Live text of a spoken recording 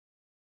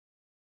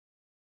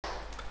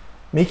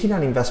Making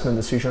an investment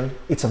decision,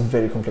 it's a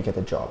very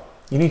complicated job.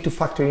 You need to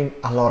factor in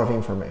a lot of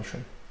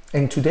information.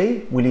 And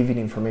today, we live in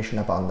information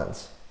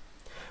abundance.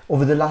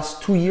 Over the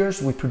last 2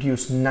 years, we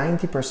produced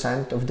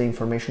 90% of the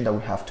information that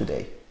we have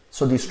today.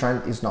 So this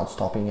trend is not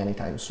stopping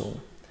anytime soon.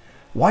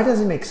 Why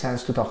does it make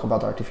sense to talk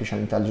about artificial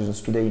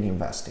intelligence today in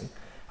investing?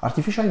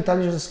 Artificial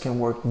intelligence can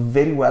work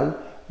very well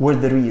where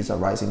there is a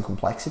rising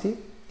complexity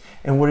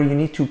and where you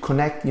need to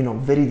connect,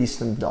 very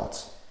distant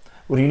dots,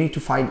 where you need to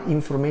find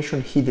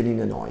information hidden in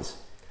the noise,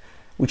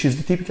 which is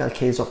the typical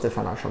case of the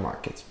financial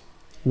markets.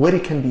 Where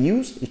it can be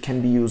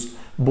used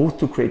both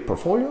to create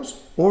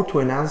portfolios or to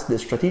enhance the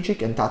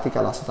strategic and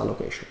tactical asset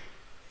allocation.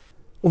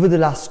 Over the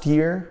last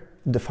year,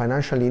 the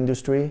financial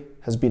industry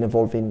has been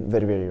evolving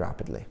very, very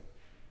rapidly.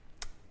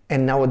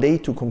 And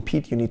nowadays, to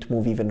compete, you need to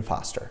move even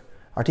faster.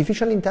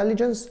 Artificial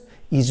intelligence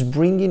is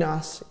bringing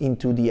us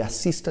into the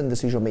assistant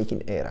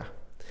decision-making era,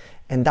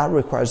 and that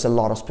requires a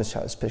lot of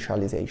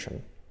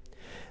specialization.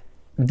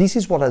 This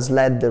is what has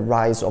led the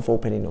rise of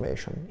open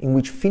innovation, in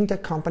which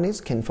fintech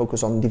companies can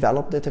focus on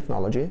develop the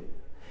technology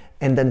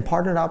and then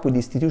partner up with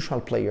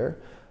institutional players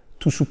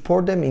to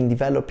support them in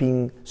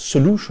developing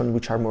solutions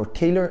which are more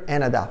tailored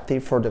and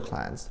adaptive for the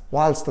clients,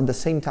 whilst at the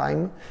same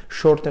time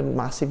shorten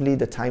massively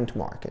the time to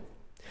market.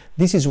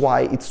 This is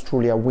why it's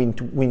truly a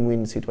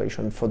win-win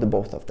situation for the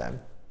both of them.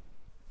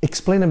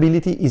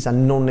 Explainability is a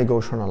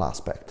non-negotiable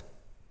aspect.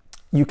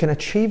 You can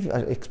achieve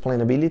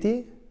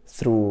explainability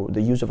through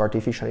the use of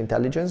artificial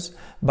intelligence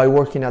by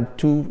working at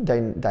two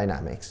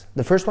dynamics.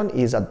 The first one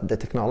is at the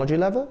technology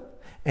level,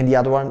 and the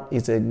other one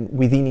is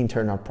within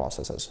internal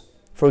processes.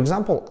 For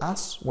example,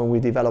 when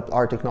we developed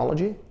our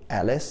technology,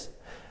 Alice,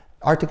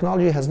 our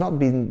technology has not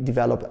been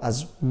developed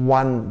as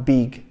one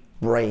big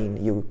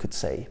brain, you could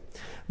say,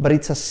 but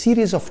it's a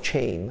series of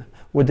chains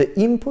where the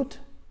input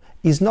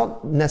is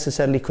not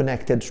necessarily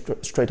connected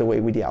straight away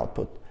with the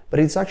output, but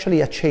it's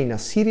actually a chain, a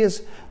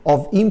series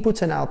of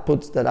inputs and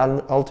outputs that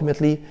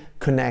ultimately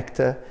connect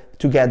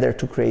together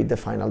to create the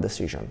final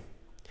decision.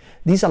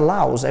 This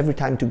allows every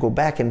time to go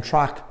back and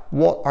track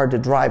what are the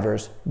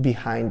drivers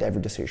behind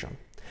every decision.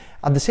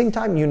 At the same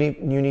time, you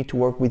need to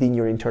work within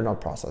your internal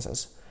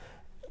processes.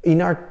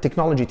 In our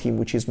technology team,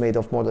 which is made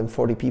of more than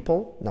 40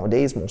 people,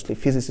 nowadays mostly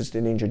physicists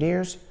and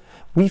engineers,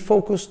 we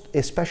focused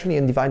especially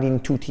on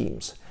dividing two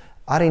teams.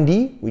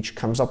 R&D, which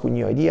comes up with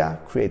new idea,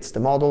 creates the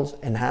models,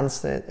 enhance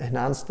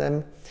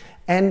them,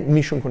 and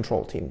mission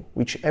control team,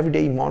 which every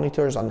day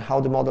monitors on how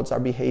the models are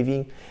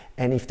behaving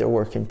and if they're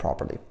working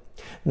properly.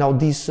 Now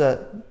this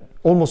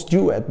almost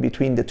duet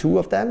between the two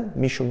of them,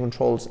 mission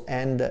controls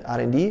and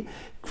R&D,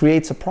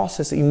 creates a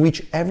process in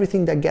which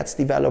everything that gets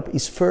developed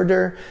is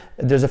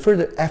there's a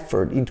further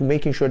effort into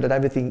making sure that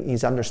everything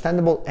is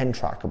understandable and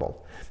trackable.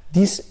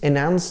 This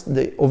enhances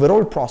the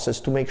overall process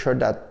to make sure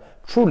that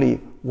truly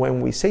when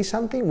we say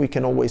something, we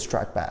can always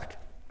track back.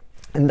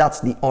 And that's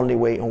the only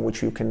way on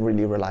which you can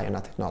really rely on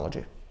a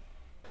technology.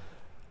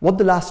 What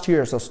the last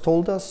years has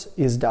told us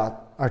is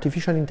that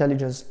artificial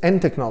intelligence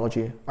and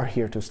technology are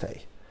here to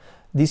stay.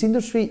 This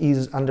industry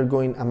is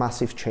undergoing a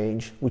massive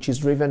change, which is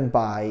driven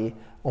by,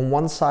 on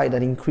one side,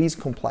 an increased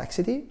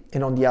complexity,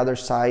 and on the other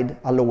side,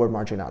 a lower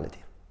marginality.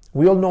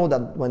 We all know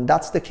that when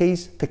that's the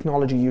case,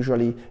 technology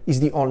usually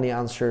is the only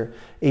answer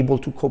able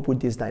to cope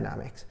with these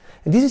dynamics.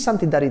 And this is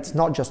something that it's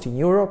not just in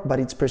Europe, but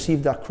it's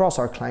perceived across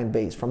our client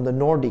base, from the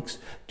Nordics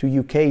to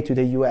UK to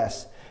the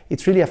US.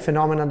 It's really a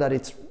phenomenon that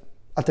it's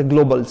at a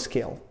global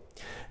scale.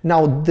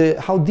 Now,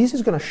 how this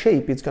is going to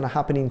shape, it's going to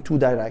happen in two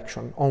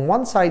directions. On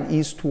one side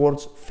is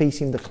towards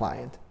facing the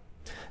client.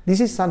 This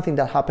is something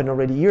that happened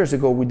already years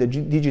ago with the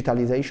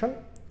digitalization,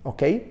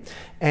 okay?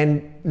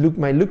 And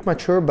might look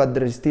mature, but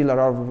there is still a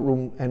lot of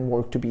room and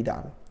work to be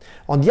done.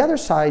 On the other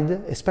side,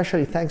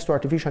 especially thanks to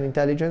artificial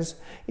intelligence,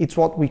 it's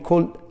what we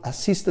call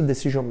assisted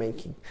decision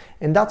making.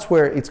 And that's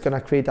where it's going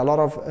to create a lot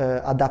of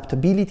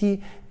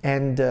adaptability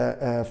and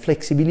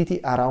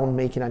flexibility around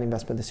making an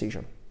investment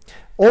decision.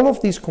 All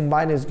of these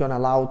combined is going to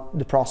allow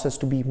the process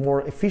to be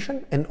more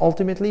efficient and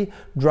ultimately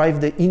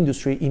drive the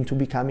industry into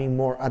becoming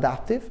more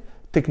adaptive,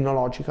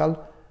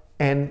 technological,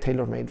 and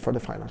tailor-made for the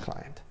final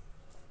client.